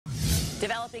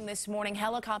Developing this morning,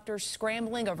 helicopters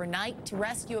scrambling overnight to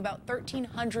rescue about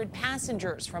 1,300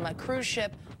 passengers from a cruise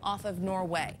ship off of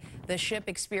Norway. The ship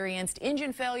experienced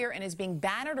engine failure and is being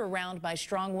battered around by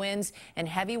strong winds and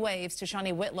heavy waves.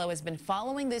 Tashanea Whitlow has been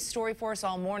following this story for us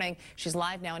all morning. She's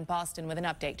live now in Boston with an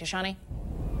update. Tashanea?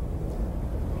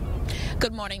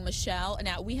 Good morning, Michelle.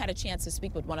 Now, we had a chance to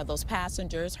speak with one of those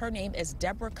passengers. Her name is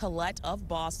Deborah Collette of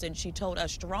Boston. She told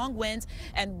us strong winds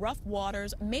and rough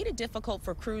waters made it difficult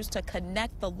for crews to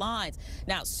connect the lines.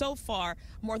 Now, so far,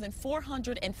 more than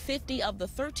 450 of the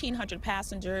 1,300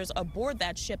 passengers aboard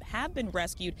that ship have been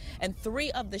rescued, and 3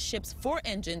 of the ship's 4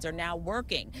 engines are now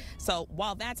working. So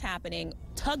while that's happening,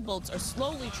 tugboats are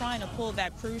slowly trying to pull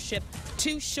that cruise ship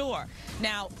to shore.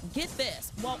 Now, get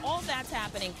this. While all that's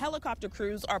happening, helicopter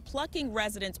crews are plucking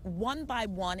residents one by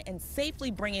one and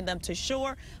safely bringing them to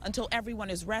shore until everyone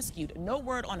is rescued. No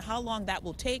word on how long that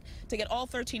will take to get all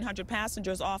 1,300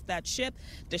 passengers off that ship.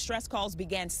 Distress calls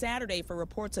began Saturday for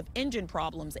reports of engine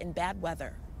problems and bad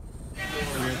weather.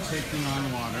 We're taking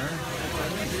on water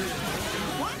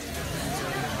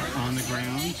on the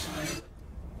ground.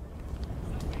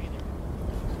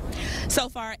 So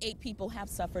far, 8 people have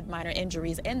suffered minor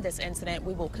injuries in this incident.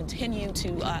 We will continue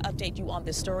to update you on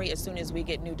this story. As soon as we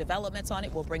get new developments on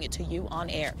it, we'll bring it to you on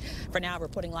air. For now,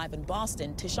 reporting live in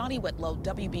Boston, Tashanea Whitlow,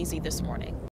 WBZ This Morning.